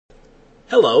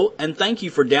Hello, and thank you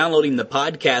for downloading the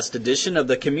podcast edition of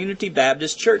the Community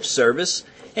Baptist Church service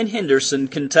in Henderson,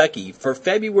 Kentucky. For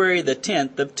February the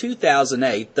 10th of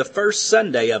 2008, the first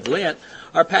Sunday of Lent,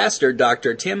 our pastor,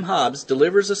 Dr. Tim Hobbs,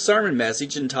 delivers a sermon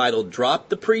message entitled, Drop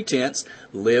the Pretense,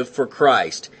 Live for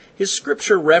Christ. His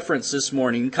scripture reference this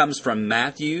morning comes from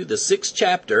Matthew, the 6th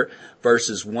chapter,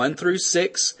 verses 1 through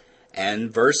 6,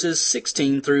 and verses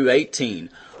 16 through 18.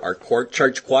 Our Court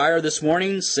Church Choir this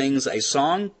morning sings a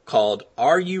song called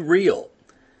Are You Real?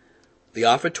 The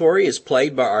offertory is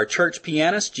played by our church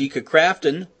pianist, Jika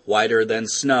Crafton, Whiter Than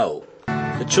Snow.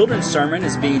 The children's sermon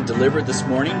is being delivered this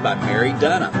morning by Mary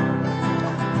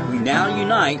Dunham. We now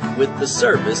unite with the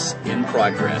service in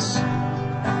progress.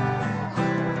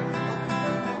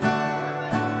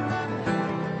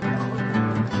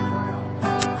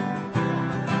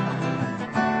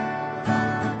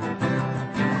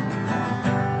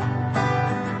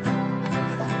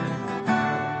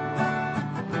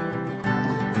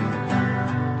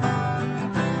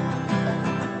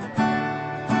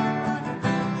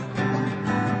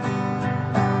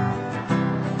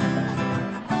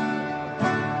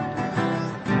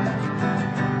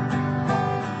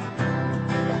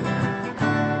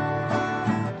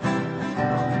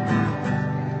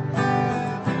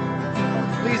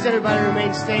 Everybody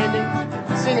remain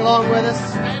standing. Sing along with us.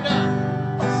 Stand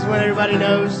up. This is what everybody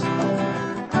knows.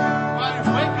 Everybody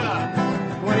wake up.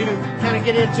 I want you to kind of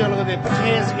get into it a little bit. Put your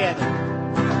hands together.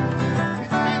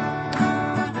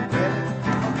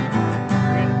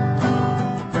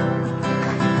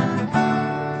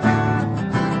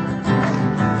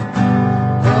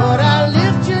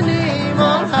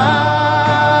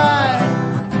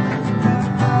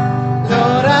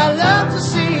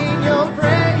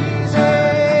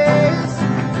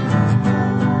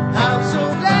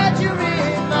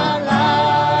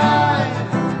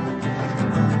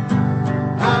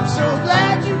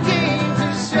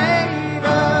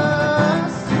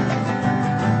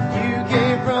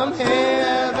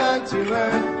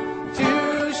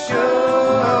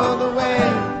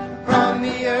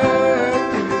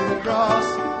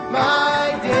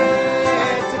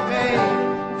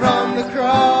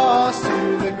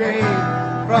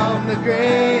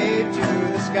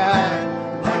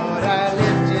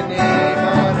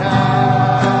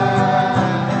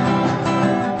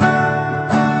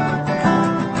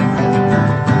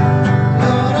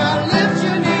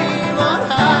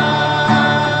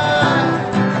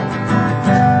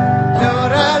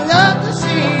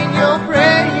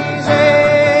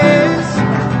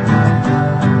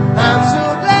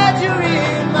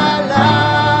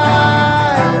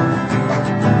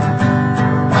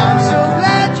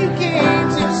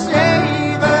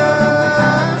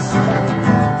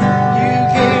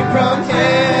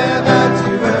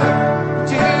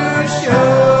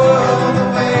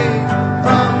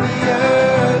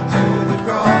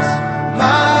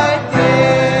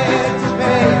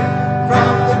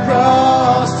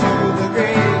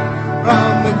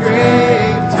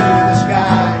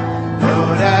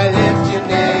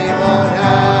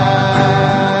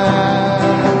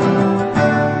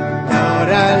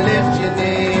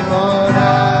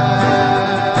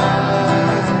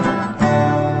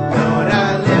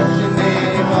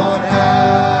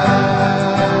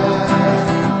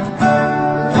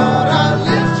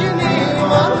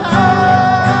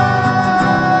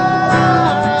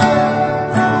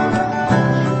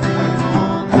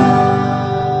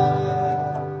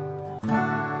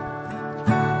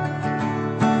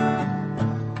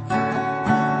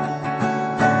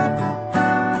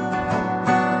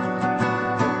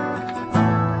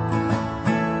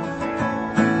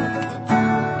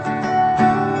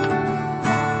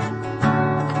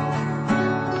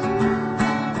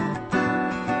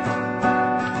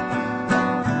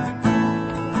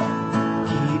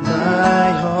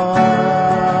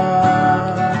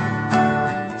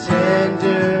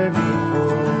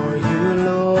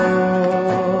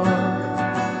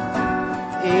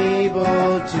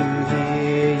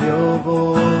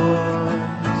 Lord.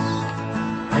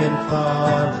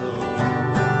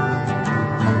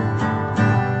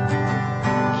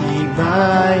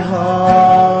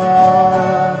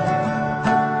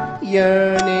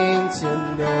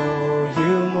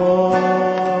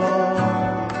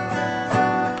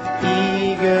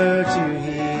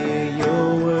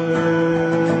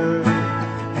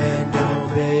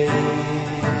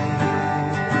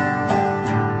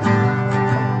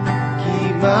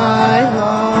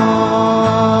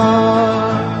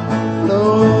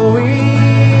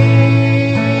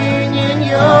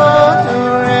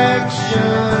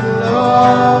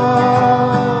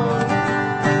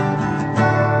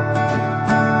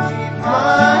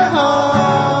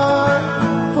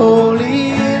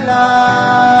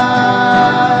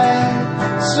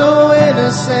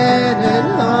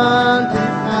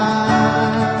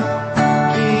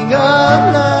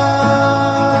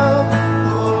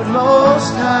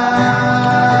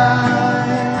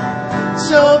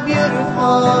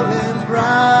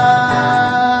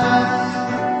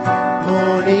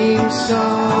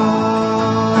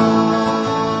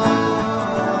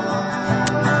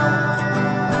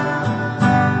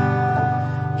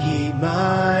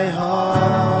 my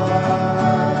heart.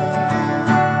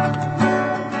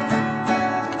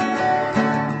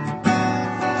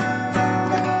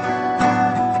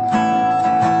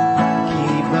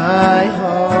 Keep my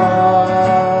heart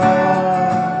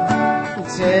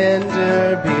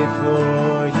tender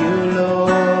before you,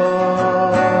 Lord,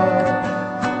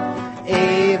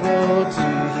 able to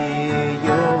hear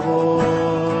your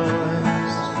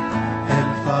voice and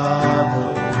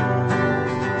follow.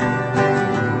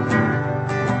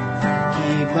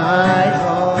 Keep my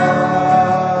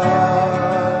heart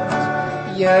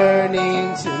yearning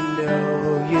to know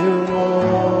you more,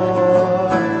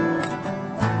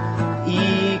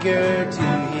 eager to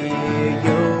hear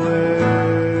your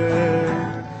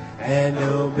word and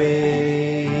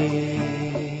obey.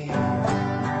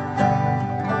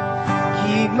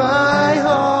 Keep my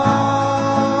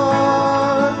heart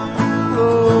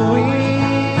flowing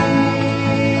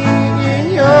in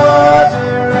your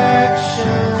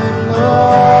direction,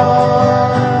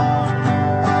 Lord.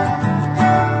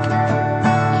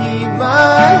 Keep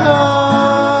my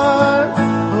heart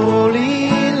wholly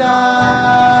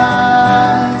light,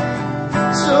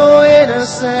 so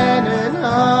innocent and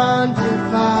undefiled.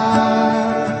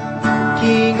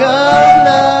 King of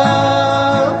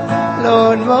love,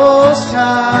 Lord Most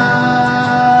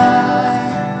High,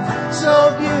 so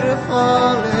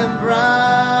beautiful and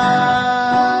bright,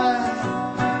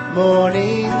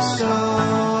 morning star.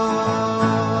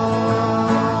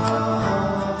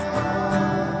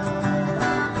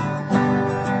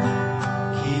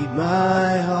 Keep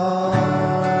my heart.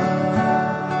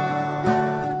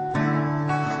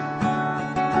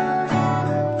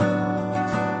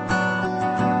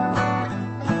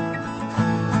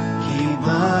 Keep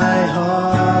my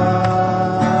heart.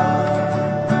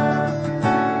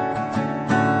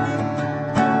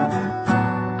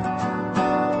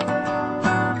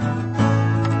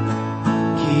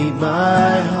 Keep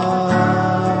my heart.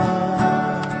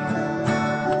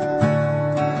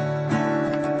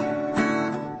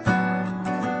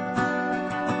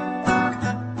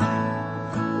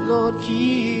 Lord,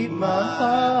 keep my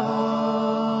heart.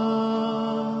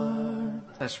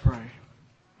 Let's pray.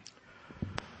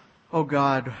 Oh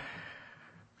God,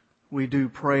 we do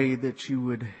pray that you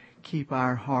would keep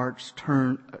our hearts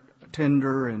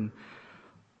tender and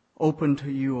open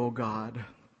to you, oh God.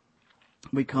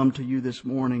 We come to you this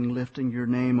morning lifting your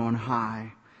name on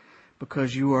high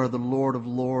because you are the Lord of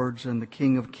lords and the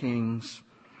King of kings.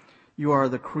 You are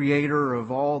the creator of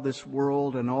all this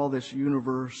world and all this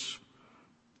universe.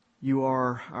 You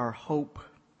are our hope.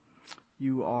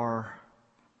 You are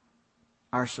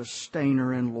our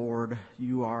sustainer and Lord.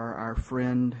 You are our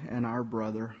friend and our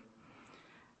brother.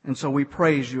 And so we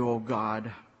praise you, O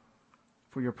God,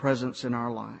 for your presence in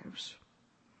our lives.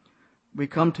 We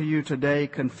come to you today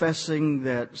confessing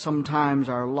that sometimes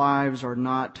our lives are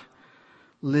not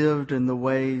lived in the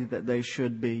way that they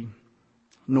should be,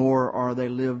 nor are they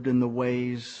lived in the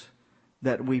ways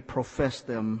that we profess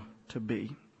them to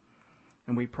be.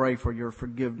 And we pray for your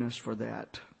forgiveness for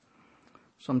that.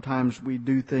 Sometimes we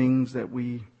do things that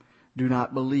we do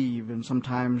not believe, and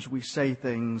sometimes we say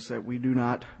things that we do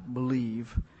not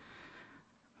believe.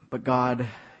 But God,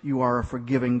 you are a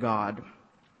forgiving God.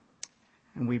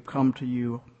 And we've come to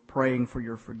you praying for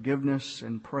your forgiveness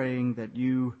and praying that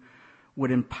you would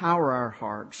empower our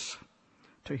hearts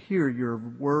to hear your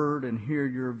word and hear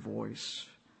your voice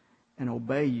and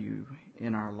obey you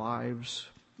in our lives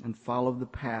and follow the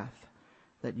path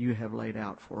that you have laid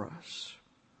out for us.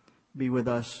 Be with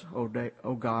us, O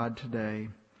God, today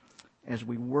as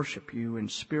we worship you in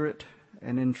spirit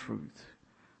and in truth.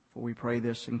 For we pray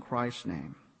this in Christ's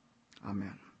name.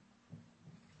 Amen.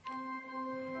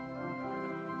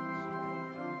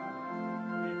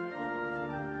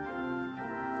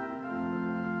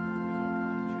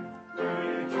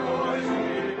 Rejoice,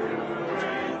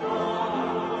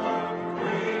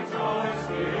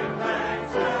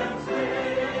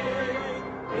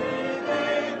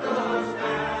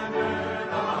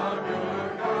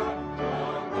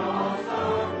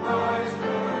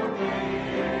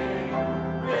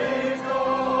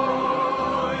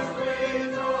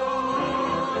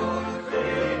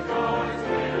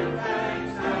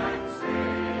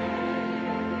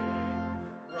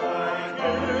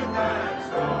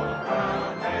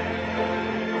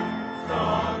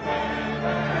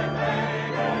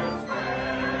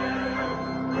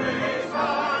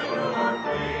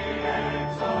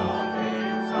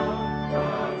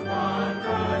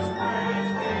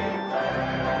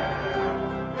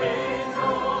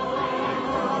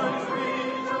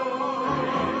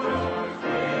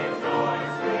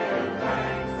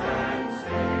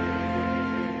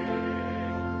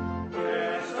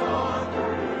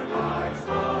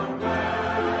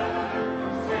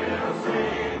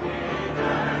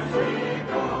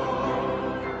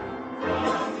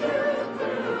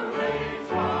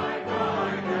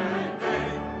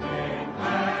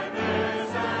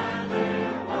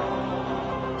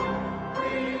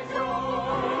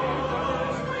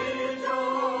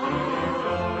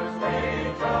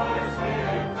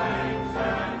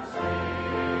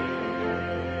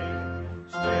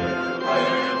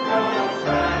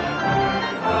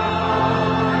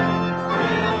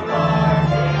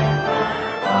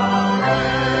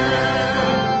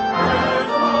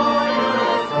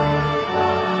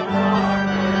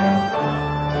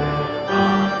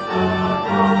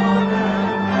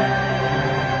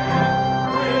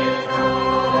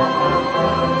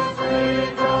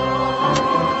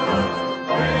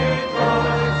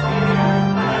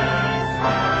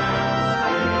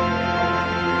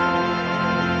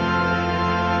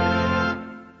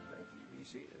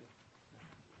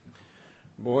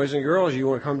 Boys and girls, you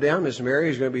want to come down, Miss Mary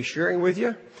is going to be sharing with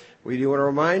you. We do want to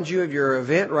remind you of your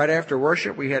event right after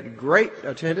worship. We had great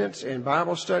attendance and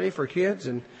Bible study for kids,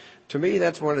 and to me,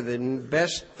 that's one of the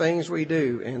best things we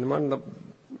do. And one of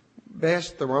the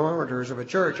best thermometers of a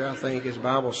church, I think, is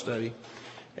Bible study.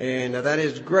 And that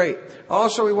is great.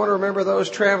 Also, we want to remember those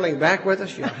traveling back with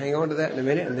us. You'll hang on to that in a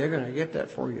minute, and they're going to get that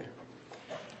for you.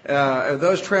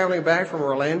 Those traveling back from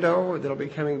Orlando, they'll be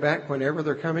coming back whenever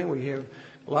they're coming. We have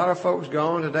a lot of folks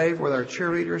gone today with our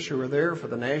cheerleaders who are there for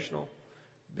the national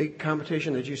big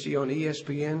competition that you see on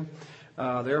ESPN.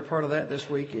 They're a part of that this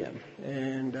weekend,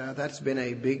 and that's been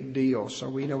a big deal. So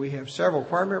we know we have several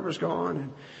choir members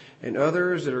gone and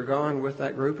others that are gone with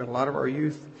that group, and a lot of our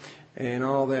youth and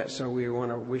all that. So we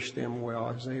want to wish them well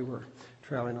as they were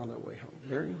traveling on their way home.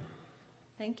 Mary?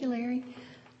 Thank you, Larry.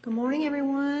 Good morning,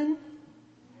 everyone.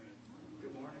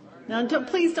 Now,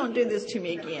 please don't do this to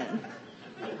me again.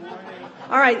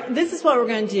 All right, this is what we're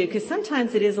going to do, because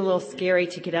sometimes it is a little scary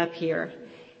to get up here.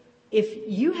 If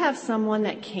you have someone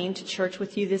that came to church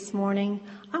with you this morning,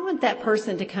 I want that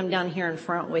person to come down here in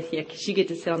front with you, because you get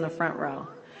to sit on the front row.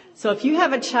 So if you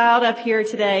have a child up here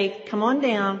today, come on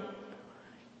down.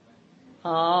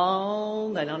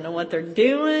 Oh, they don't know what they're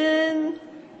doing.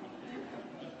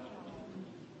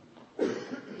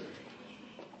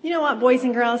 You know what, boys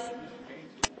and girls?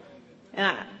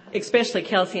 Especially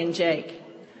Kelsey and Jake.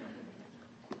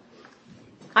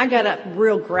 I got up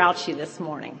real grouchy this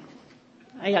morning.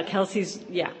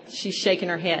 She's shaking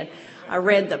her head. I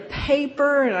read the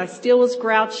paper and I still was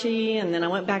grouchy, and then I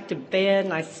went back to bed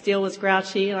and I still was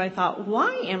grouchy, and I thought,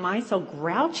 why am I so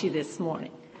grouchy this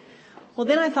morning? Well,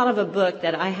 then I thought of a book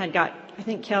that I had got, I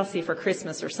think, Kelsey for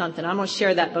Christmas or something. I'm going to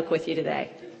share that book with you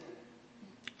today.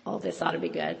 Oh, this ought to be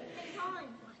good.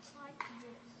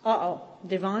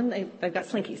 Devon, they've got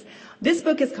Slinkies. This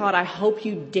book is called I Hope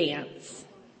You Dance.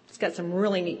 It's got some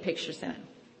really neat pictures in it.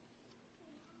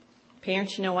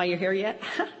 Parents, you know why you're here yet?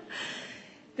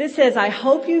 This says, I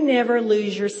hope you never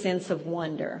lose your sense of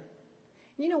wonder.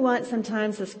 You know what?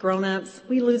 Sometimes as grown-ups,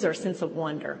 we lose our sense of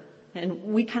wonder. And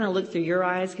we kind of look through your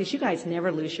eyes, because you guys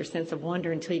never lose your sense of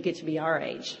wonder until you get to be our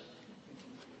age.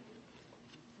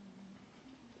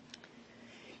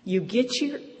 You get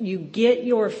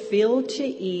your fill to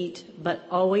eat, but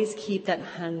always keep that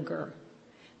hunger.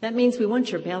 That means we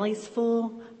want your bellies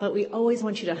full, but we always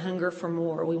want you to hunger for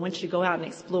more. We want you to go out and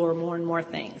explore more and more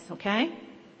things, okay?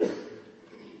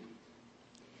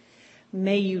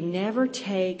 May you never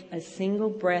take a single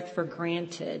breath for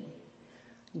granted.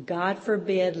 God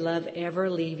forbid love ever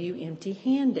leave you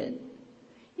empty-handed.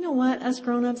 You know what? Us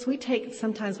grown-ups,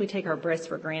 sometimes we take our breaths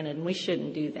for granted, and we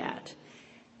shouldn't do that.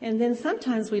 And then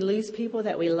sometimes we lose people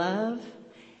that we love.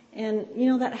 And,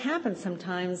 that happens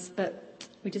sometimes, but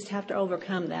we just have to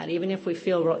overcome that, even if we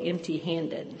feel real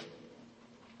empty-handed.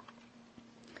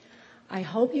 I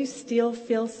hope you still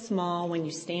feel small when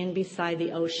you stand beside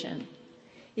the ocean.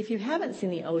 If you haven't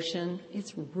seen the ocean,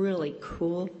 it's really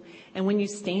cool. And when you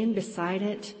stand beside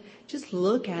it, just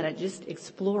look at it, just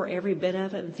explore every bit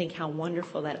of it and think how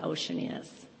wonderful that ocean is.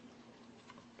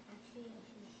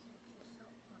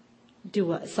 Do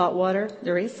what? Salt water?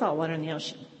 There is salt water in the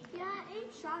ocean. Yeah, I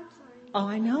ate sharks already. Oh,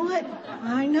 I know it.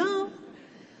 I know.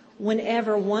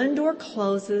 Whenever one door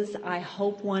closes, I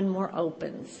hope one more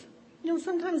opens.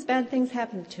 Sometimes bad things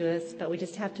happen to us, but we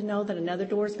just have to know that another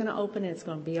door is going to open and it's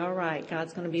going to be all right.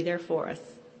 God's going to be there for us.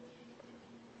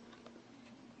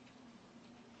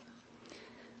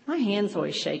 My hands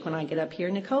always shake when I get up here.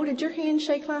 Nicole, did your hand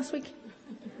shake last week?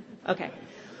 Okay.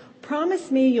 Promise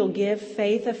me you'll give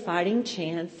faith a fighting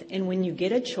chance, and when you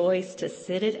get a choice to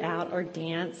sit it out or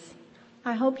dance,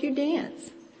 I hope you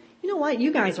dance. You know what?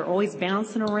 You guys are always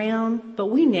bouncing around, but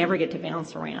we never get to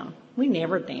bounce around. We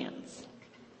never dance.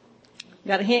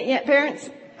 Got a hint yet,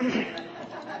 parents?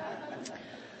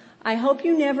 I hope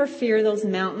you never fear those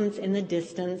mountains in the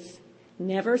distance.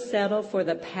 Never settle for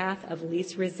the path of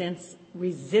least resistance.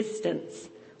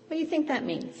 What do you think that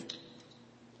means?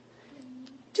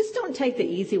 Just don't take the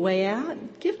easy way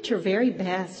out. Give it your very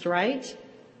best, right?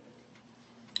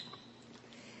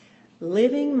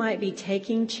 Living might be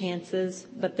taking chances,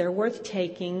 but they're worth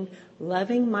taking.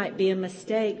 Loving might be a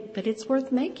mistake, but it's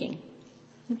worth making.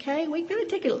 Okay? We've got to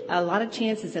take a lot of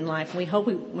chances in life, and we hope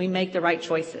we make the right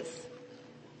choices.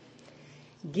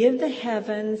 Give the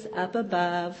heavens up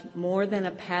above more than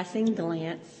a passing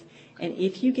glance, and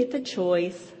if you get the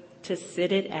choice, to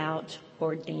sit it out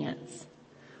or dance.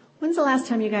 When's the last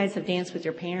time you guys have danced with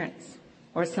your parents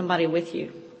or somebody with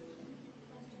you?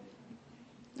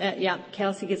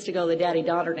 Kelsey gets to go to the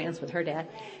daddy-daughter dance with her dad.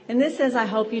 And this says, I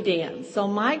hope you dance. So,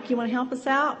 Mike, you want to help us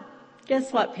out?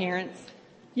 Guess what, parents?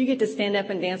 You get to stand up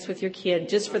and dance with your kid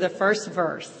just for the first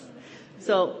verse.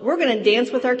 So we're going to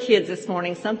dance with our kids this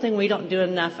morning, something we don't do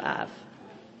enough of.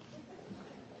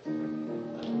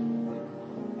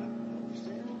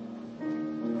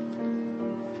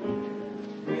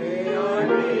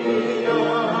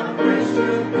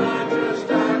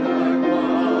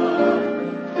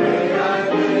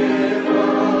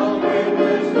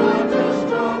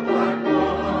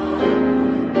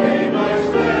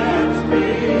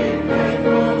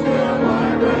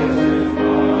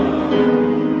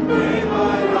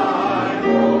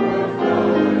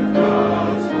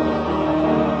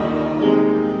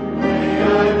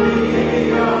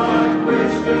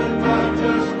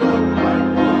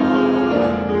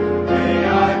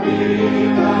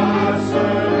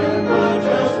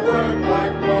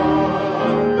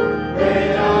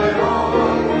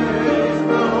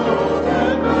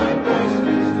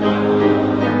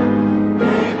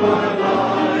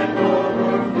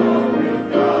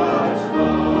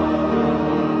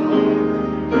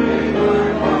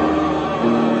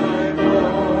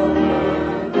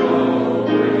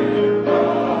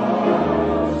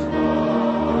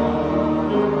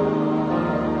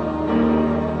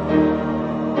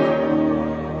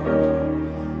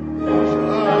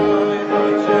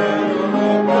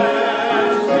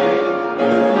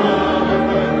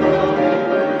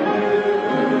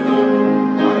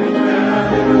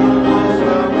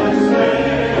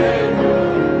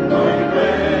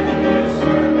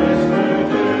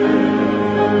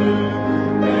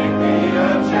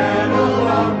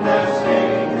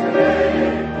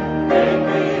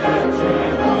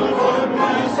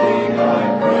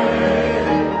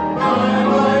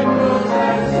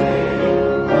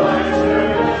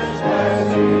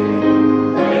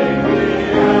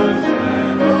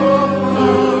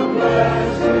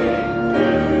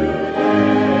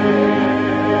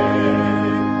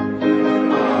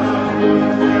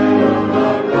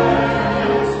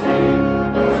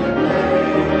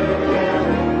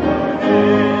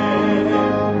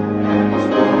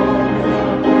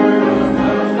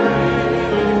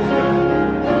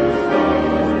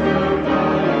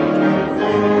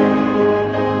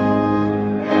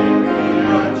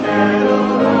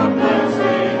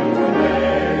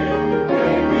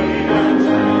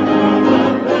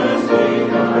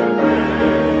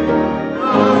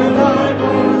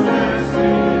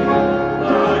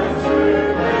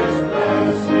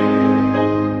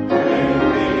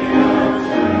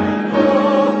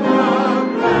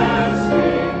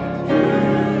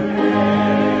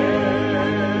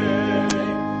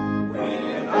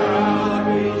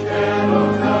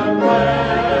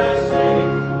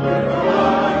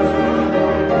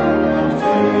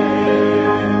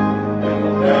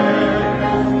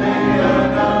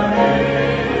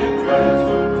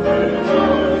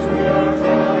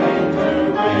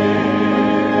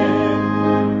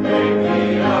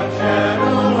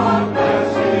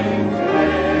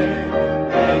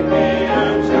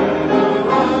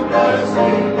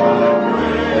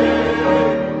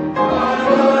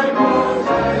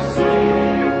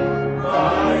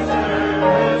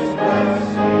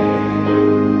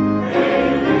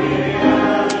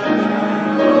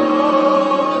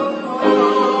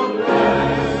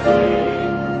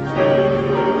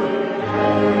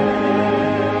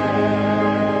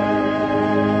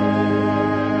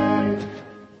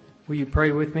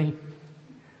 Pray with me.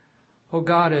 Oh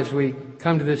God, as we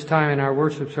come to this time in our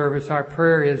worship service, our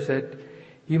prayer is that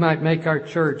you might make our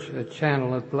church a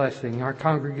channel of blessing. Our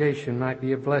congregation might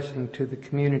be a blessing to the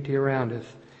community around us.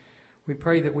 We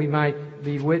pray that we might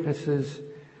be witnesses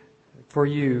for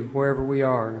you wherever we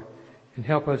are, and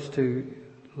help us to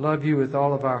love you with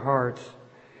all of our hearts.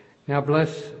 Now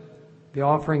bless the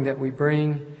offering that we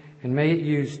bring, and may it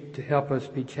use to help us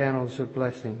be channels of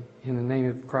blessing. In the name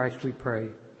of Christ we pray.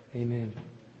 Amen.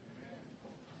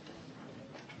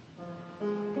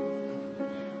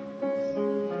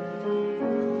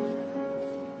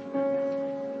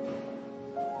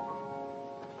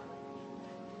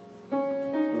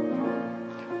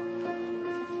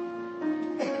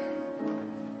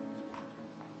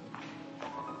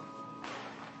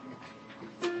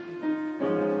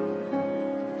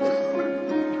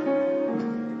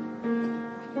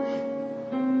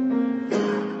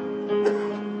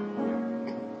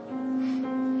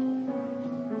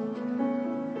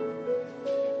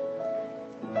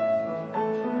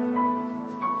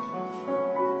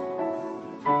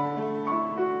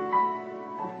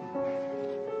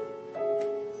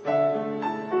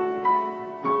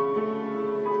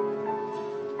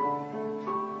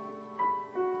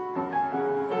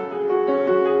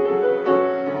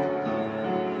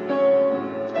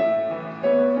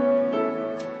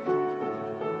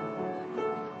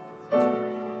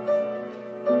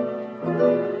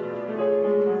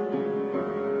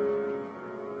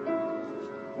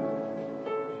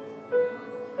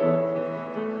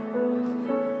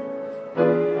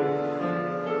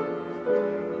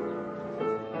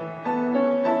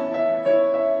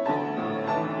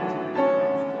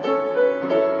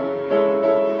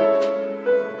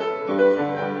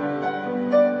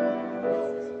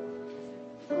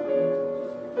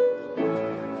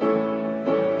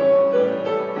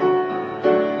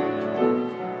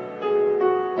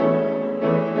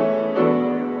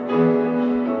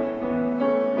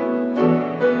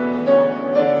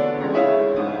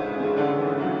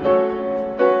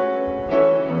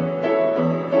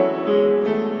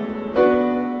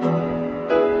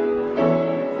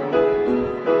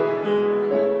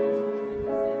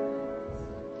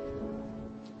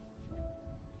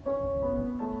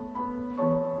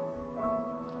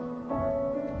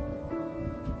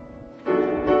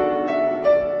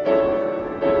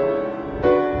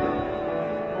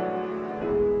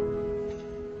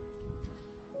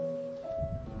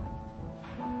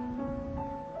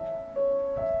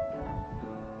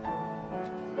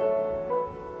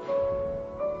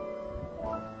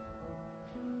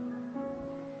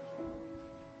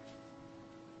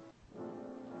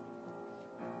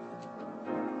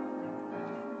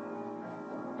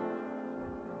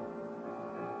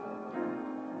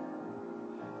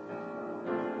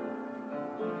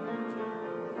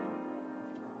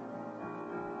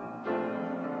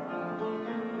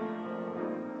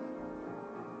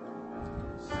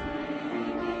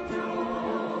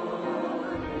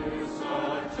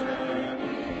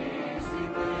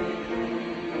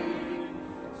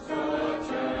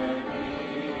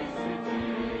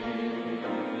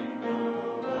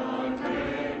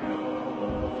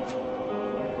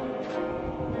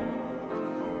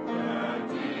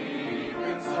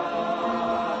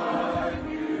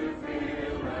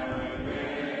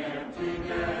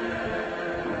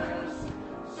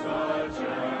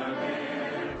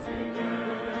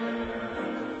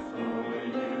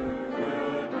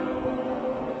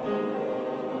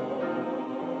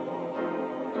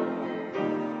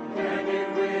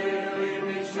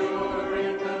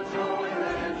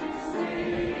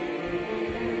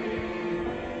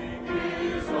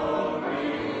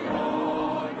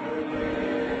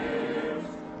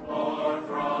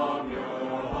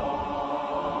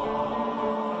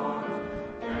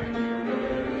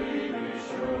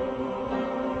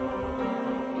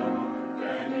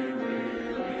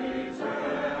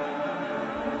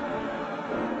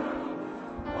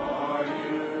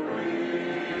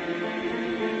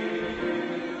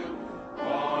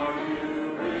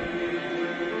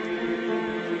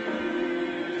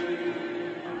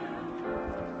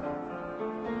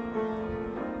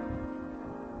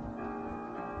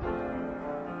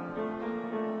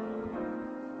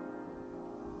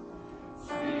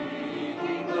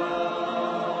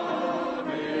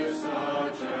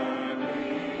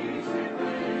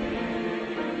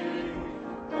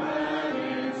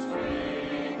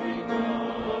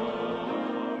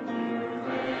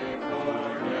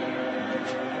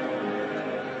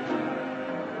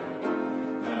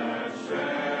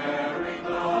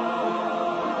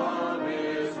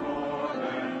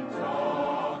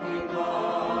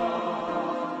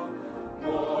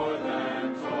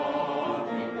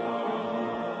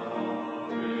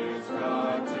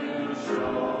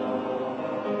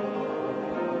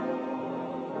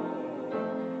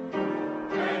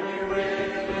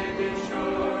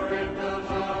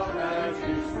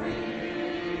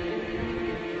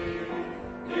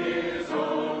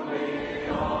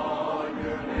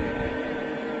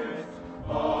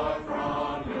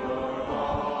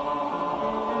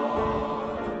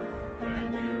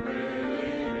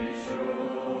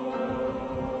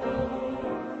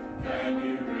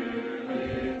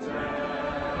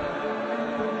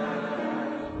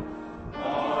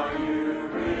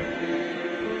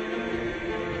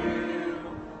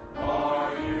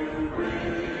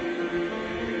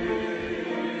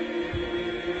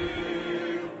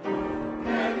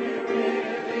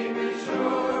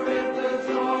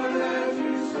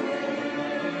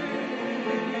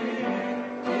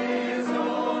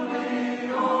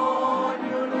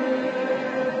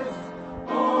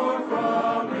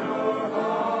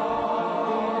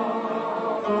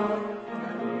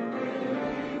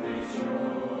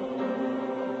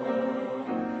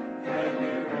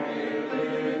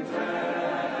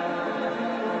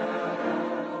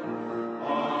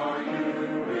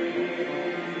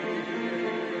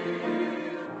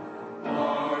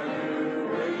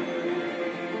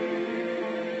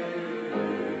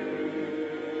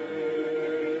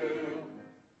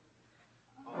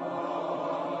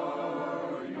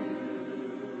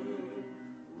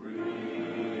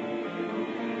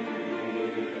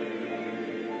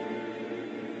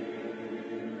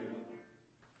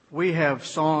 We have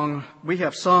sung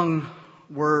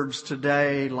words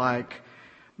today like,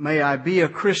 may I be a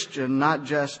Christian, not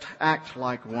just act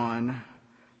like one.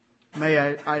 May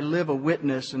I live a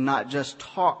witness and not just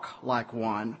talk like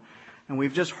one. And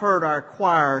we've just heard our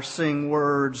choir sing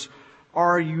words,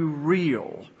 are you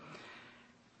real?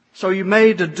 So you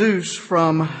may deduce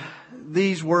from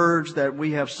these words that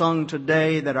we have sung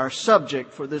today that our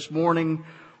subject for this morning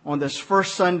on this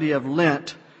first Sunday of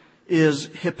Lent is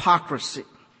hypocrisy.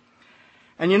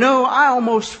 And you know, I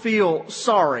almost feel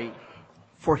sorry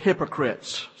for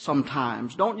hypocrites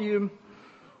sometimes, don't you?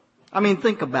 I mean,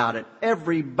 think about it.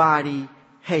 Everybody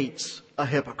hates a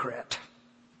hypocrite.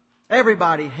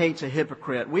 Everybody hates a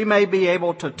hypocrite. We may be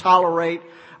able to tolerate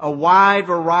a wide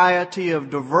variety of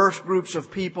diverse groups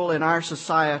of people in our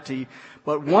society,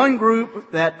 but one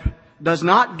group that does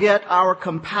not get our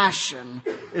compassion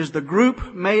is the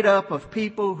group made up of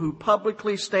people who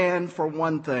publicly stand for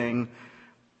one thing,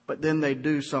 but then they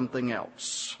do something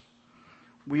else.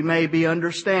 We may be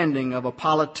understanding of a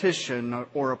politician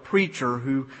or a preacher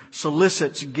who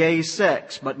solicits gay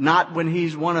sex, but not when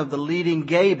he's one of the leading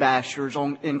gay bashers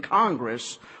in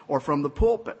Congress or from the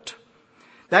pulpit.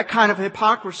 That kind of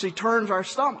hypocrisy turns our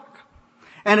stomach.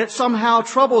 And it somehow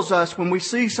troubles us when we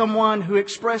see someone who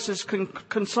expresses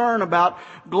concern about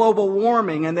global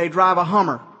warming and they drive a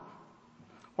Hummer.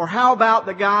 Or how about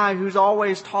the guy who's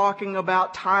always talking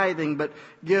about tithing but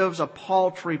gives a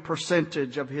paltry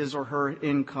percentage of his or her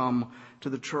income to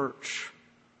the church?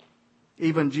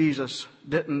 Even Jesus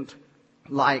didn't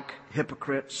like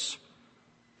hypocrites.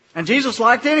 And Jesus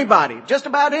liked anybody, just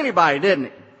about anybody, didn't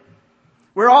he?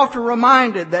 We're often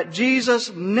reminded that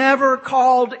Jesus never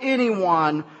called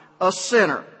anyone a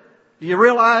sinner. Do you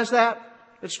realize that?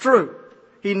 It's true.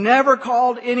 He never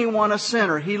called anyone a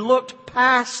sinner. He looked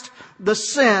past the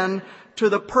sin to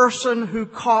the person who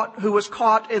was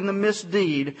caught in the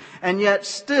misdeed, and yet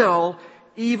still,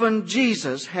 even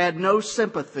Jesus had no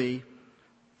sympathy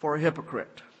for a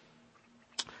hypocrite.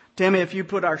 Timmy, if you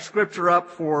put our scripture up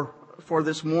for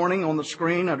this morning on the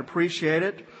screen, I'd appreciate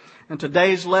it. And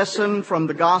today's lesson from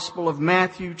the Gospel of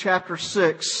Matthew, chapter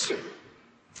 6,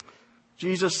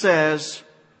 Jesus says,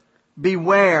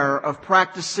 beware of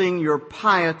practicing your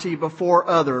piety before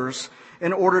others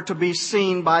in order to be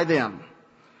seen by them.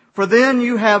 For then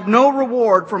you have no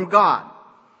reward from God.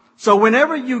 So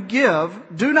whenever you give,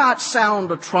 do not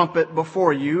sound a trumpet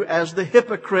before you as the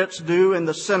hypocrites do in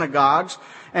the synagogues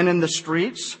and in the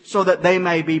streets, so that they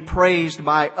may be praised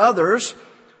by others.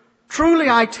 Truly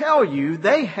I tell you,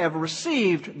 they have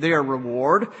received their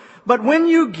reward. But when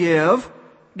you give,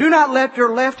 do not let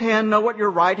your left hand know what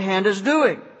your right hand is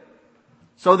doing,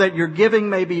 so that your giving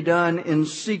may be done in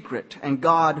secret, and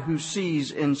God who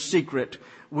sees in secret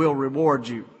will reward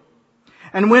you.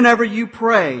 And whenever you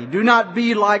pray, do not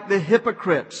be like the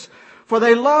hypocrites, for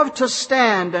they love to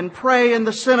stand and pray in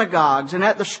the synagogues and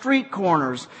at the street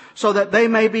corners, so that they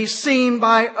may be seen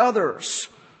by others.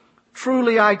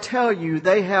 Truly I tell you,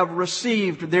 they have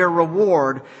received their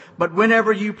reward. But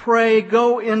whenever you pray,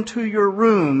 go into your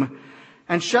room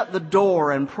and shut the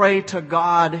door and pray to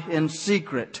God in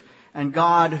secret. And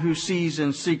God who sees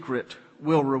in secret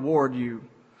will reward you.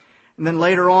 And then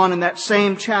later on in that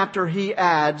same chapter, he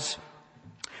adds,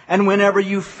 and whenever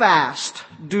you fast,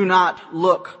 do not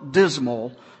look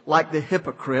dismal like the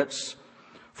hypocrites,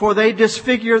 for they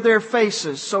disfigure their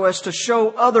faces so as to show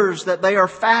others that they are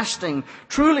fasting.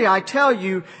 Truly I tell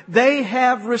you, they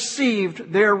have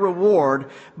received their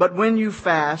reward. But when you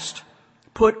fast,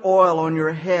 put oil on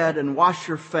your head and wash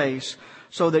your face,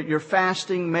 so that your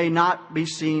fasting may not be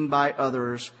seen by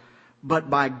others, but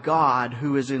by God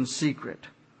who is in secret.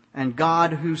 And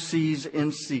God who sees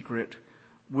in secret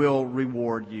will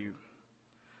reward you.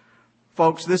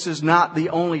 Folks, this is not the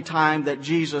only time that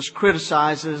Jesus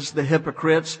criticizes the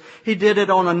hypocrites. He did it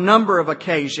on a number of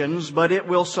occasions, but it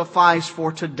will suffice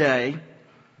for today.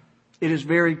 It is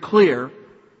very clear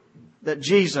that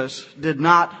Jesus did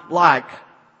not like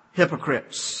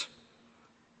hypocrites.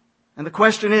 And the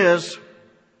question is,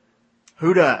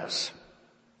 who does?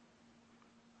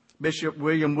 Bishop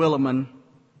William Willimon,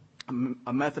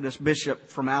 a Methodist bishop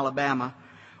from Alabama,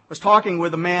 was talking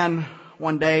with a man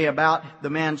one day about the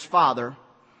man's father.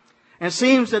 And it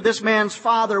seems that this man's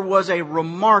father was a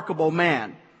remarkable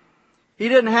man. He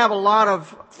didn't have a lot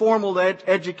of formal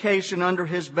education under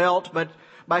his belt, but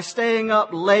by staying up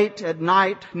late at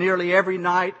night, nearly every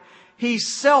night, he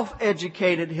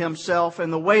self-educated himself in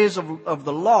the ways of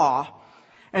the law.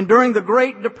 And during the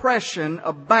Great Depression,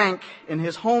 a bank in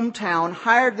his hometown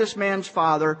hired this man's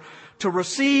father to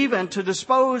receive and to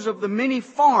dispose of the many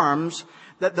farms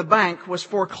that the bank was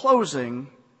foreclosing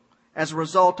as a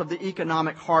result of the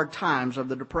economic hard times of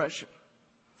the Depression.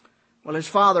 Well, his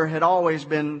father had always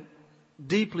been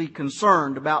deeply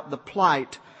concerned about the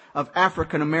plight of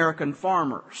African American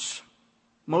farmers,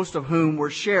 most of whom were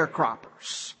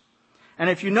sharecroppers. And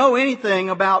if you know anything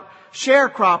about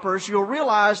sharecroppers, you'll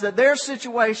realize that their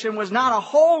situation was not a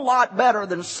whole lot better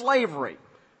than slavery.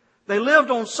 They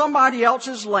lived on somebody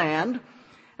else's land,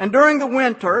 and during the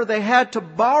winter they had to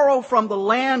borrow from the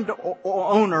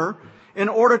landowner in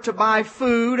order to buy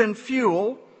food and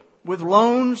fuel with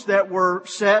loans that were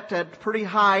set at pretty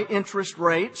high interest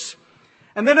rates.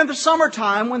 And then in the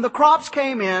summertime, when the crops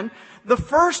came in, the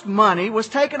first money was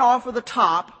taken off of the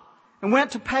top and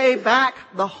went to pay back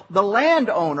the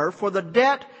landowner for the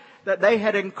debt that they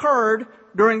had incurred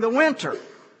during the winter,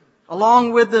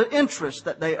 along with the interest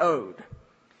that they owed.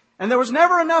 And there was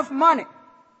never enough money.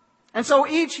 And so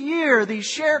each year these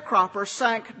sharecroppers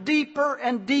sank deeper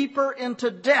and deeper into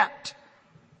debt.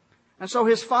 And so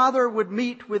his father would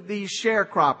meet with these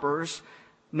sharecroppers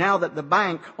now that the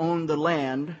bank owned the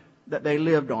land that they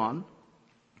lived on.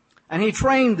 And he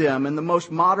trained them in the most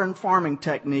modern farming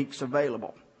techniques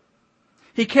available.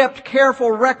 He kept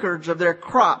careful records of their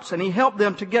crops, and he helped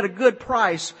them to get a good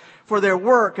price for their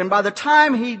work. And by the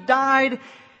time he died,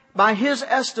 by his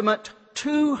estimate,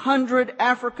 200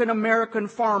 African American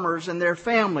farmers and their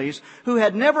families who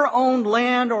had never owned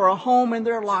land or a home in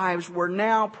their lives were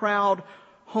now proud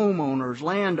homeowners,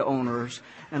 landowners,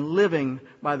 and living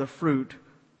by the fruit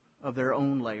of their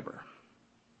own labor.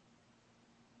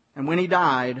 And when he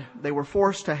died, they were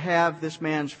forced to have this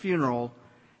man's funeral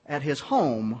at his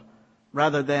home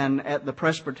rather than at the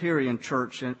Presbyterian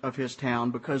church of his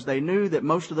town, because they knew that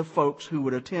most of the folks who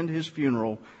would attend his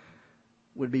funeral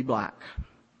would be black.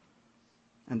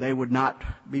 And they would not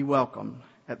be welcome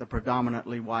at the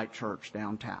predominantly white church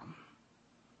downtown.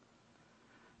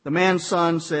 The man's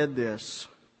son said this.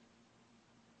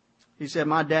 He said,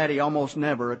 "My daddy almost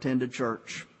never attended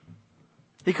church.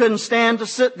 He couldn't stand to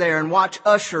sit there and watch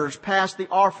ushers pass the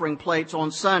offering plates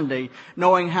on Sunday,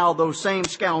 knowing how those same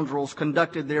scoundrels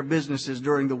conducted their businesses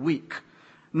during the week,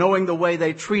 knowing the way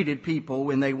they treated people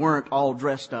when they weren't all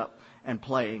dressed up and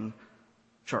playing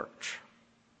church."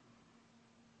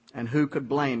 And who could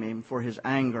blame him for his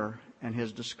anger and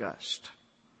his disgust?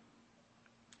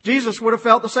 Jesus would have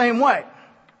felt the same way.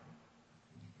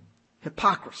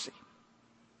 Hypocrisy.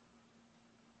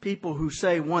 People who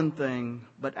say one thing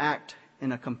but act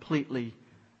in a completely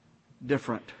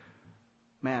different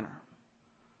manner.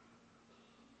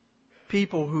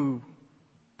 People who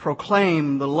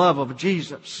proclaim the love of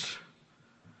Jesus,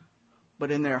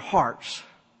 but in their hearts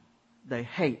they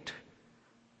hate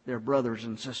their brothers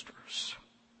and sisters.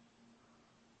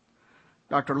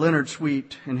 Dr. Leonard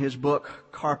Sweet, in his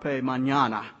book Carpe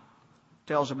Mañana,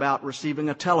 tells about receiving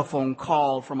a telephone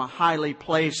call from a highly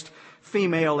placed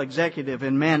female executive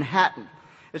in Manhattan.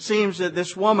 It seems that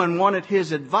this woman wanted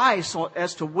his advice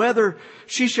as to whether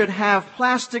she should have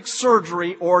plastic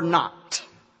surgery or not.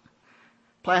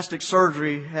 Plastic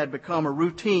surgery had become a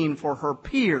routine for her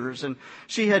peers, and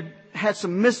she had had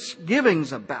some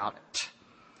misgivings about it.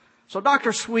 So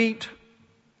Dr. Sweet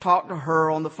talked to her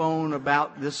on the phone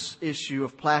about this issue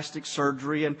of plastic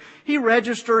surgery, and he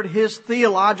registered his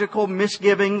theological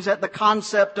misgivings at the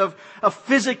concept of a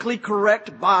physically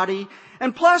correct body.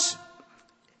 And plus,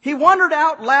 he wondered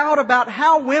out loud about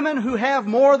how women who have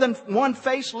more than one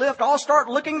facelift all start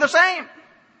looking the same.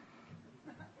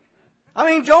 I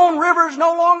mean, Joan Rivers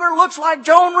no longer looks like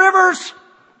Joan Rivers.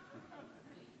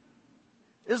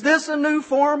 Is this a new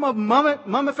form of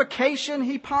mummification,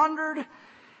 he pondered?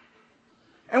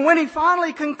 And when he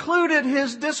finally concluded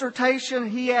his dissertation,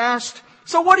 he asked,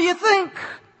 "So what do you think?"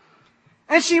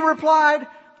 And she replied,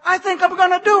 "I think I'm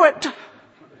going to do it."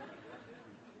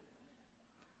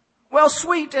 Well,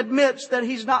 Sweet admits that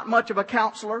he's not much of a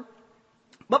counselor.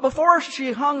 But before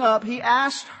she hung up, he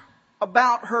asked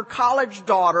about her college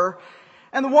daughter.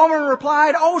 And the woman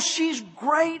replied, "Oh, she's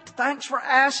great. Thanks for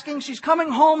asking. She's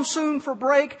coming home soon for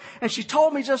break. And she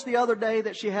told me just the other day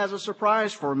that she has a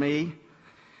surprise for me."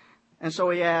 And so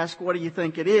he asked, "What do you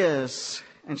think it is?"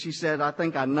 And she said, "I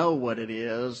think I know what it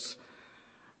is.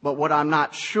 But what I'm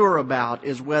not sure about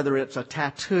is whether it's a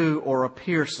tattoo or a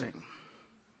piercing."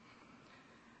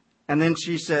 And then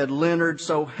she said, "Leonard,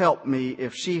 so help me,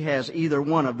 if she has either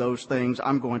one of those things,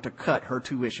 I'm going to cut her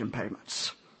tuition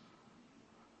payments."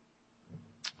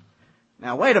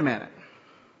 Now, wait a minute.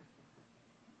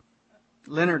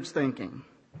 Leonard's thinking,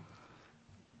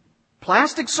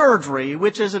 plastic surgery,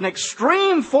 which is an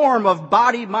extreme form of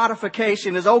body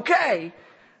modification, is okay,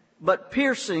 but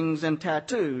piercings and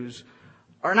tattoos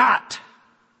are not.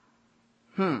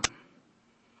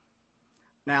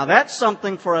 Now that's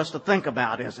something for us to think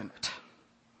about, isn't it?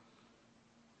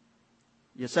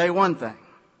 You say one thing,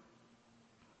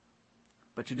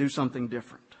 but you do something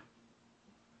different.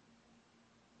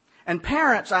 And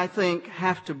parents, I think,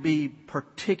 have to be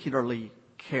particularly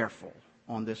careful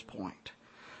on this point.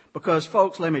 Because,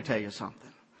 folks, let me tell you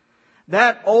something.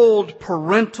 That old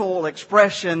parental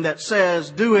expression that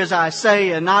says, do as I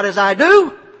say and not as I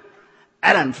do,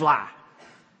 that doesn't fly.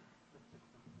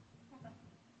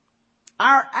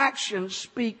 Our actions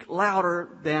speak louder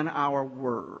than our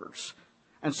words.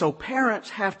 And so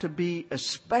parents have to be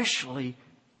especially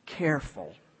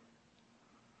careful.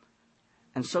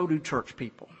 And so do church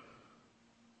people.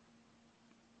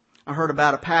 I heard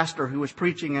about a pastor who was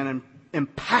preaching an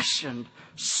impassioned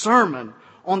sermon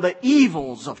on the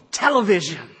evils of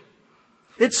television.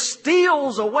 It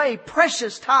steals away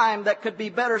precious time that could be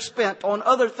better spent on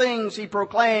other things, he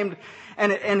proclaimed.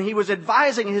 And he was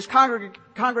advising his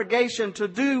congregation to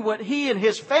do what he and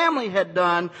his family had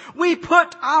done. We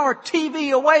put our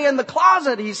TV away in the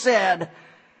closet, he said.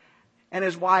 And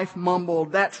his wife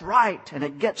mumbled, that's right, and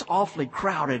it gets awfully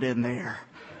crowded in there.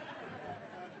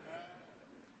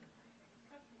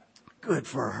 Good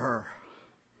for her.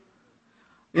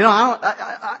 You know,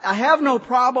 I have no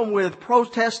problem with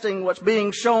protesting what's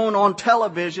being shown on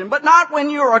television, but not when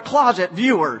you're a closet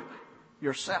viewer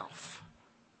yourself.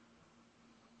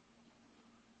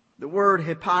 The word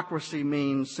hypocrisy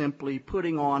means simply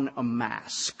putting on a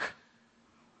mask.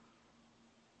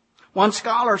 One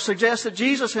scholar suggests that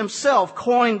Jesus himself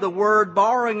coined the word,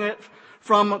 borrowing it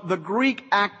from the Greek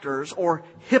actors or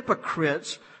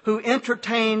hypocrites who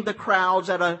entertained the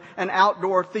crowds at an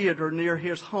outdoor theater near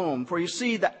his home. For you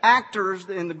see, the actors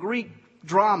in the Greek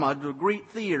drama, the Greek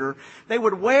theater, they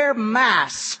would wear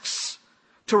masks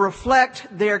to reflect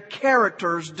their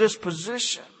character's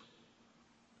disposition.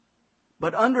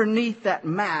 But underneath that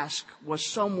mask was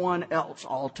someone else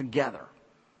altogether.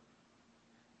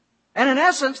 And in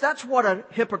essence, that's what a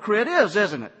hypocrite is,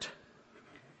 isn't it?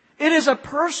 It is a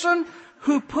person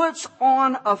who puts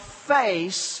on a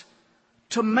face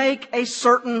to make a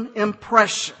certain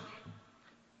impression.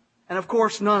 And of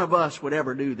course, none of us would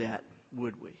ever do that,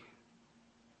 would we?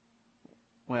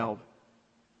 Well,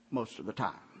 most of the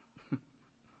time.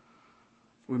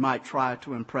 We might try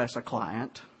to impress a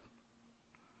client.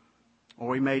 Or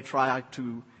we may try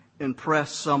to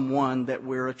impress someone that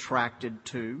we're attracted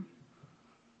to.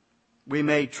 We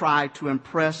may try to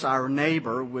impress our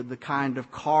neighbor with the kind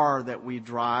of car that we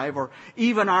drive, or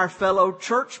even our fellow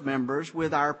church members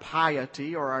with our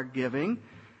piety or our giving.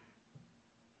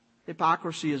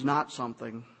 Hypocrisy is not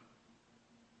something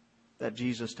that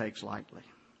Jesus takes lightly.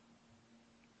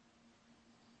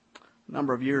 A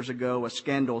number of years ago, a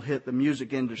scandal hit the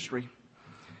music industry.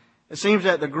 It seems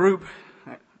that the group...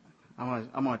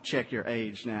 I'm going to check your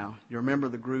age now. You remember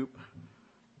the group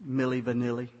Milli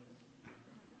Vanilli?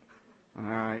 All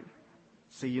right.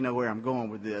 See, you know where I'm going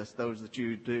with this. Those that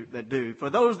do.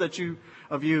 For those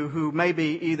of you who may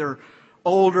be either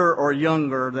older or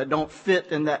younger that don't fit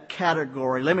in that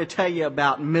category, let me tell you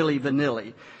about Milli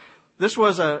Vanilli. This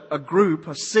was a group,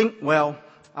 I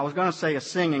was going to say a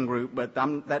singing group, but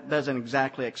that doesn't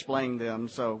exactly explain them.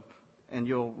 And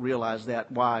you'll realize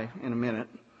that why in a minute.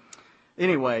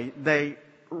 Anyway, they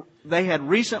had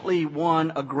recently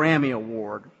won a Grammy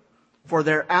Award for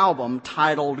their album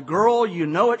titled "Girl, You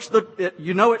Know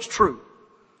It's True."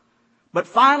 But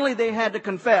finally, they had to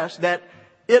confess that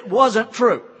it wasn't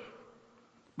true,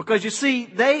 because you see,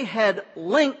 they had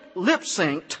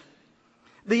lip-synced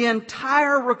the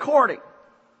entire recording.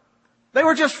 They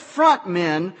were just front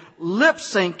men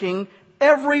lip-syncing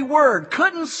every word,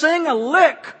 couldn't sing a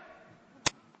lick,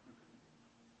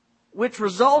 which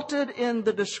resulted in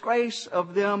the disgrace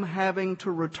of them having to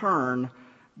return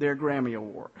their Grammy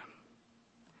Award.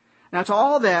 Now, to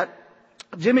all that,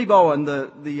 Jimmy Bowen,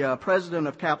 the president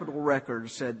of Capitol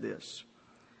Records, said this.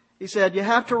 He said, you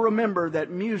have to remember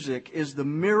that music is the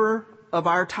mirror of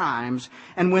our times,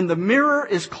 and when the mirror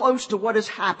is close to what is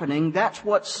happening, that's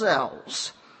what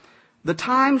sells. The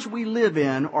times we live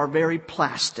in are very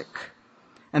plastic,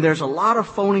 and there's a lot of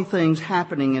phony things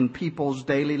happening in people's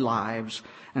daily lives.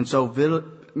 And so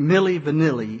Milli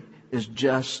Vanilli is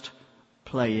just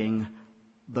playing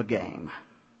the game.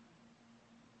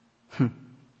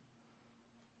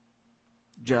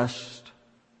 Just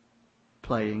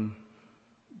playing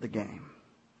the game.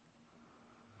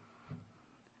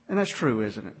 And that's true,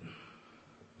 isn't it?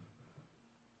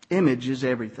 Image is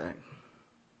everything.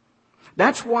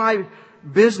 That's why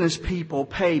business people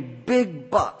pay big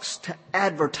bucks to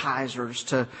advertisers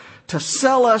to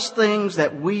sell us things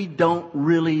that we don't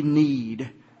really need.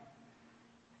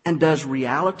 And does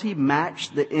reality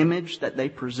match the image that they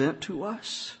present to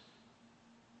us?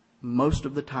 Most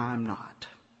of the time not.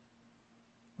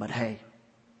 But hey,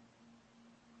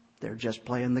 they're just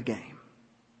playing the game.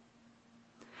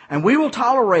 And we will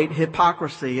tolerate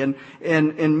hypocrisy in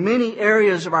many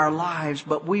areas of our lives,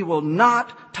 but we will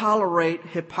not tolerate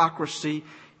hypocrisy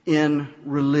in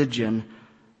religion,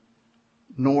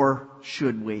 nor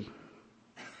should we.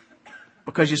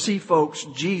 Because you see, folks,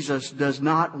 Jesus does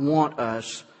not want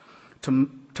us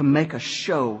to make a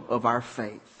show of our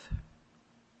faith.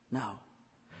 No.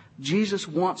 Jesus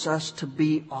wants us to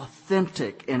be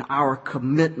authentic in our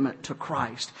commitment to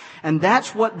Christ. And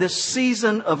that's what this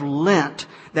season of Lent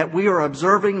that we are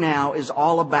observing now is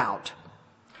all about.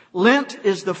 Lent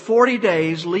is the 40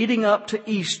 days leading up to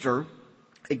Easter,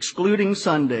 excluding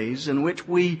Sundays, in which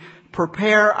we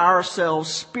prepare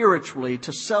ourselves spiritually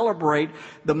to celebrate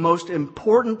the most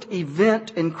important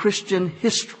event in Christian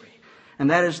history, and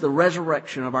that is the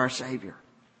resurrection of our Savior.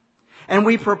 And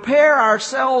we prepare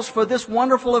ourselves for this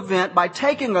wonderful event by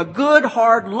taking a good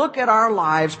hard look at our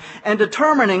lives and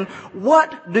determining,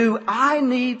 what do I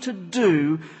need to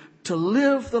do to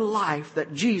live the life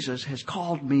that Jesus has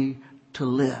called me to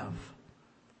live?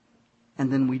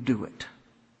 And then we do it.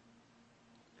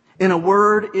 In a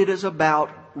word, it is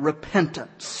about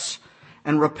repentance.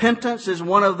 And repentance is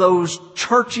one of those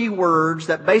churchy words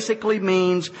that basically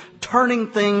means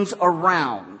turning things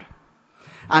around.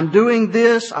 I'm doing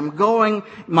this, I'm going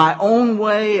my own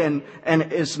way, and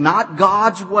it's not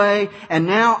God's way, and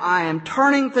now I am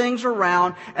turning things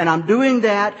around, and I'm doing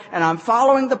that, and I'm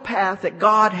following the path that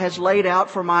God has laid out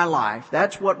for my life.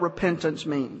 That's what repentance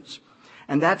means.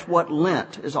 And that's what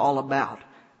Lent is all about.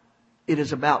 It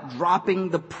is about dropping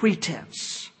the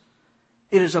pretense.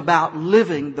 It is about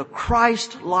living the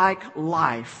Christ-like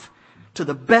life to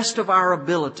the best of our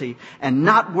ability and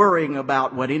not worrying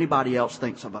about what anybody else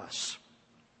thinks of us.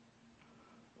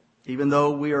 Even though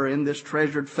we are in this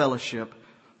treasured fellowship,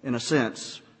 in a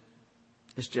sense,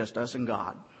 it's just us and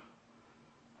God.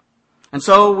 And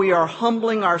so we are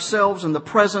humbling ourselves in the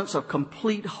presence of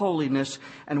complete holiness,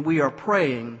 and we are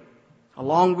praying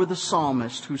along with the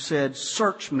psalmist who said,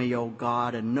 "Search me, O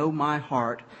God, and know my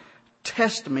heart.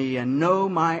 Test me and know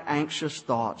my anxious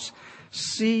thoughts.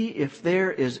 See if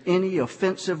there is any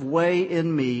offensive way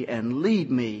in me, and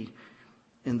lead me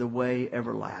in the way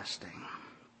everlasting."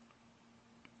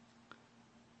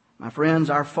 My friends,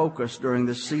 our focus during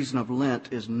this season of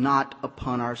Lent is not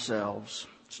upon ourselves.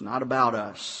 It's not about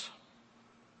us.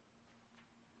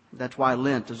 That's why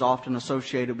Lent is often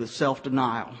associated with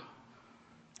self-denial.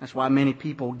 That's why many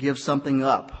people give something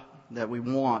up that we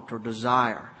want or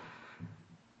desire.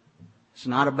 It's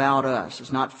not about us.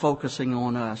 It's not focusing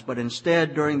on us. But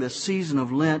instead, during this season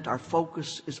of Lent, our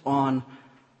focus is on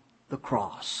the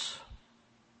cross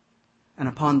and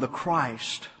upon the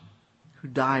Christ who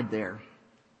died there.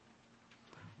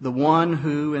 The one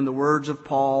who, in the words of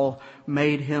Paul,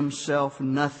 made himself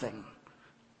nothing,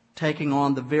 taking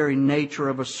on the very nature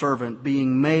of a servant,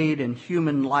 being made in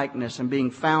human likeness and being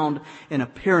found in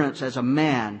appearance as a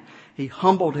man. He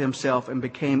humbled himself and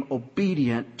became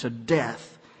obedient to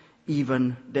death,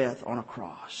 even death on a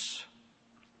cross.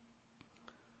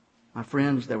 My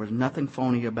friends, there was nothing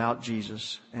phony about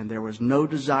Jesus, and there was no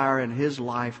desire in his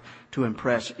life to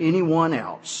impress anyone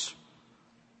else.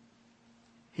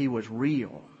 He was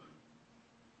real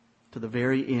to the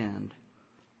very end,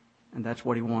 and that's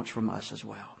what he wants from us as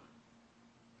well.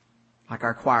 Like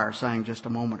our choir sang just a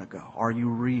moment ago, are you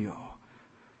real?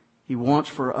 He wants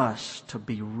for us to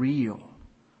be real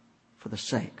for the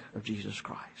sake of Jesus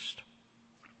Christ.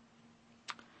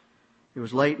 It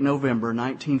was late November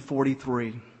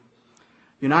 1943. The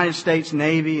United States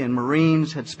Navy and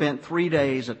Marines had spent 3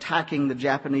 days attacking the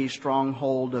Japanese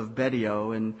stronghold of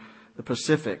Bedio in the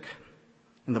Pacific,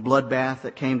 in the bloodbath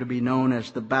that came to be known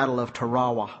as the Battle of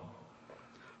Tarawa.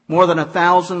 More than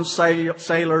 1,000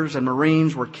 sailors and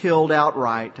Marines were killed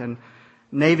outright, and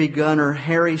Navy gunner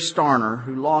Harry Starner,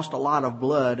 who lost a lot of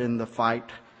blood in the fight,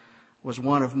 was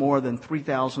one of more than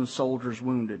 3,000 soldiers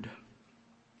wounded.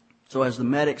 So as the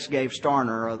medics gave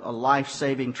Starner a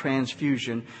life-saving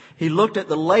transfusion, he looked at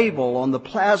the label on the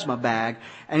plasma bag,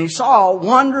 and he saw,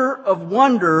 wonder of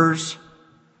wonders,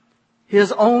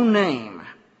 his own name.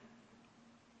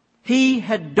 He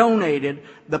had donated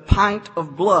the pint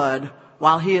of blood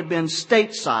while he had been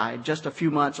stateside just a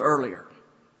few months earlier.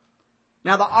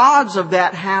 Now, the odds of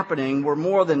that happening were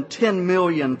more than 10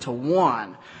 million to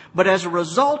 1. But as a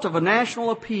result of a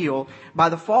national appeal, by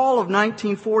the fall of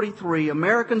 1943,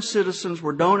 American citizens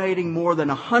were donating more than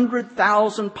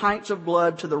 100,000 pints of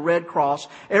blood to the Red Cross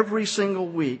every single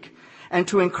week. And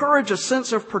to encourage a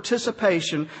sense of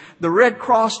participation, the Red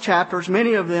Cross chapters,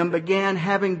 many of them began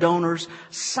having donors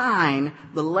sign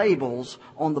the labels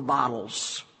on the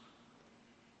bottles.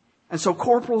 And so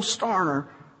Corporal Starner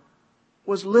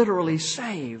was literally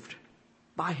saved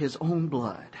by his own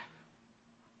blood.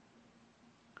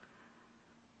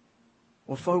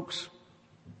 Well, folks,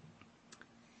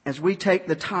 as we take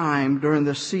the time during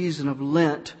the season of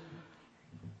Lent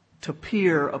to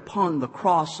peer upon the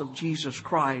cross of Jesus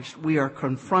Christ, we are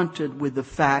confronted with the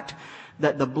fact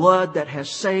that the blood that has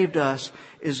saved us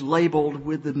is labeled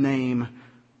with the name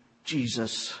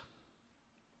Jesus.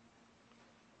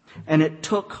 And it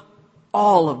took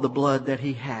all of the blood that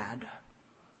he had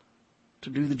to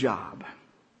do the job.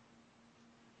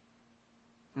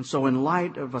 And so in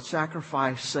light of a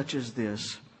sacrifice such as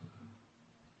this,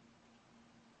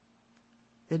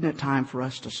 isn't it time for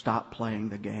us to stop playing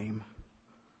the game?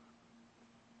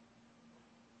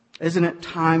 Isn't it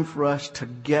time for us to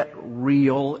get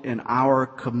real in our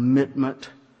commitment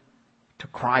to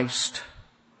Christ?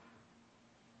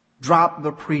 Drop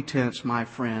the pretense, my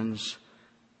friends,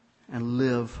 and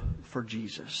live for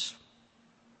Jesus.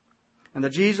 And the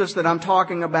Jesus that I'm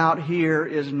talking about here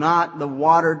is not the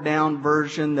watered down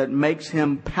version that makes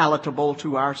him palatable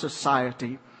to our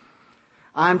society.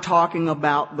 I'm talking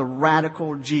about the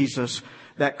radical Jesus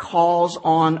that calls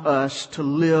on us to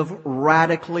live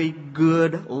radically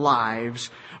good lives,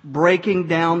 breaking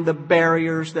down the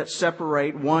barriers that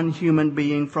separate one human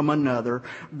being from another,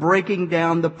 breaking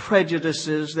down the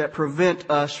prejudices that prevent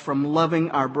us from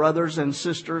loving our brothers and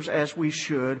sisters as we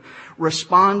should,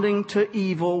 responding to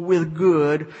evil with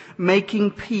good,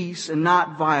 making peace and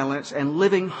not violence, and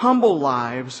living humble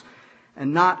lives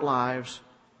and not lives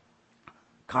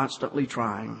constantly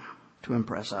trying to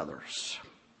impress others.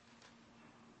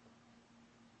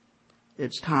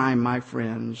 It's time, my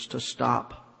friends, to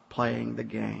stop playing the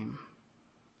game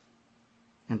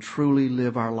and truly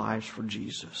live our lives for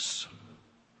Jesus.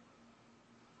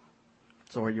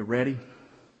 So are you ready?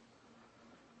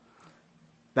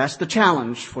 That's the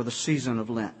challenge for the season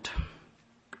of Lent.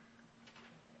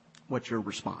 What's your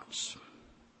response?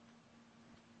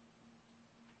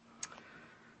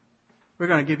 We're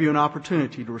going to give you an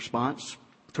opportunity to respond.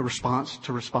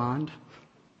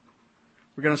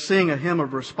 We're going to sing a hymn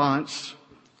of response,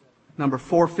 number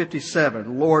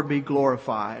 457, Lord Be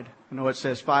Glorified. I know it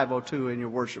says 502 in your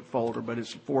worship folder, but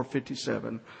it's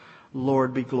 457,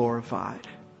 Lord Be Glorified.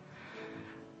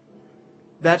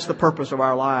 That's the purpose of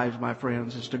our lives, my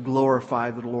friends, is to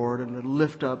glorify the Lord and to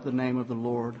lift up the name of the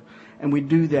Lord. And we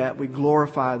do that, we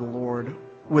glorify the Lord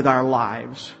with our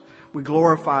lives. We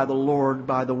glorify the Lord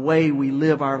by the way we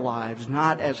live our lives,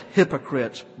 not as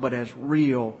hypocrites, but as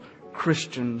real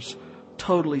Christians,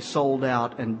 totally sold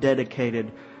out and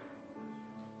dedicated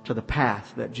to the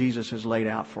path that Jesus has laid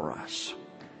out for us.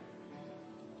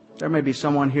 There may be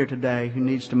someone here today who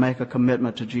needs to make a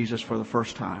commitment to Jesus for the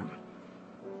first time.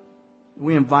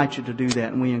 We invite you to do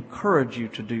that, and we encourage you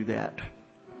to do that.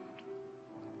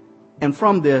 And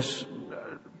from this,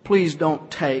 please don't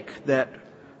take that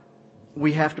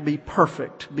we have to be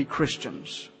perfect to be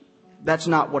Christians. That's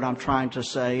not what I'm trying to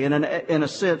say. In a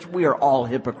sense, we are all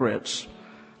hypocrites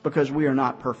because we are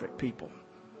not perfect people.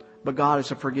 But God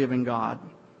is a forgiving God.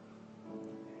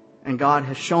 And God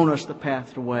has shown us the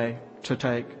path to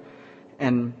take.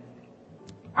 And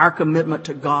our commitment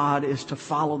to God is to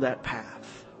follow that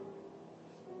path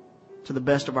to the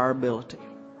best of our ability.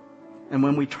 And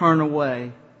when we turn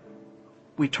away,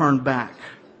 we turn back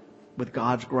with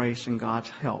God's grace and God's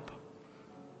help.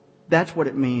 That's what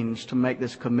it means to make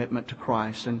this commitment to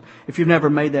Christ. And if you've never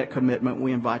made that commitment,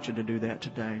 we invite you to do that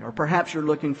today. Or perhaps you're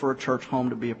looking for a church home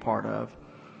to be a part of.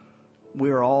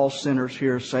 We are all sinners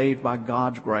here, saved by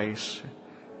God's grace,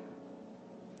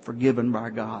 forgiven by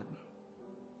God.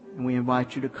 And we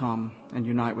invite you to come and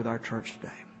unite with our church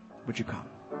today. Would you come?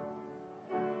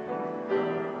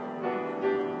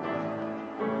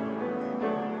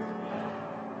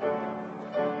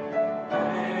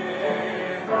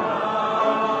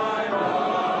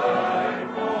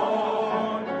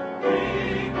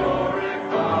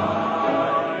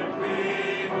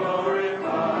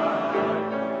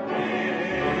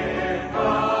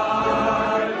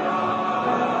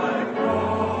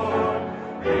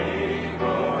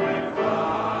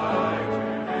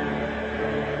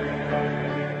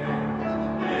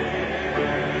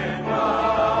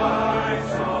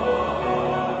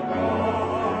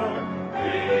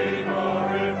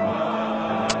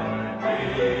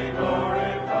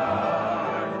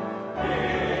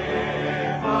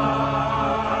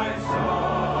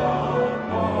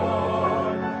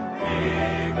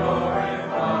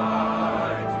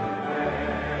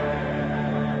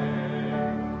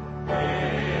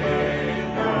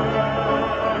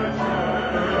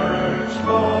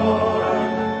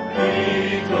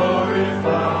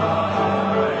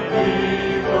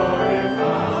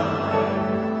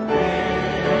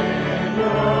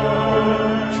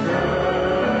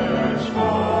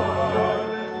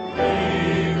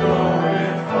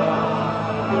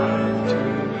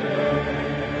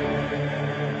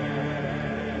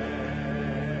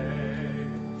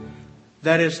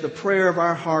 That is the prayer of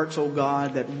our hearts, O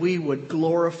God, that we would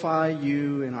glorify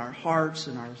you in our hearts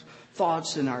and our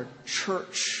thoughts in our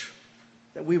church.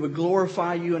 That we would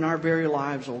glorify you in our very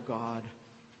lives, O God.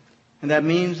 And that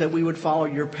means that we would follow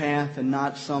your path and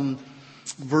not some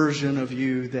version of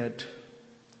you that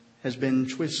has been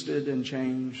twisted and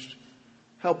changed.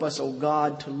 Help us, O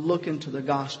God, to look into the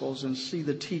Gospels and see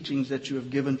the teachings that you have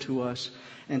given to us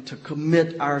and to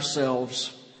commit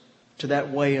ourselves to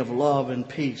that way of love and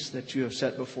peace that you have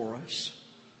set before us.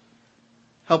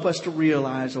 Help us to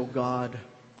realize, O God,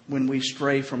 when we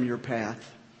stray from your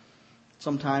path.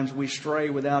 Sometimes we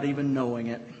stray without even knowing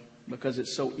it because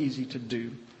it's so easy to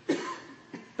do.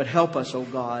 But help us, O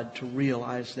God, to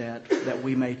realize that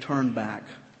we may turn back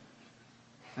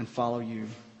and follow you.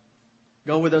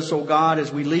 Go with us, O God,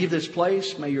 as we leave this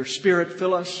place. May your Spirit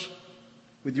fill us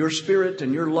with your Spirit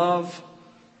and your love.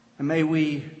 And may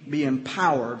we be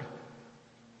empowered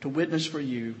to witness for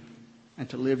you and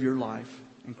to live your life.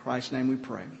 In Christ's name we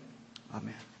pray.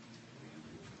 Amen.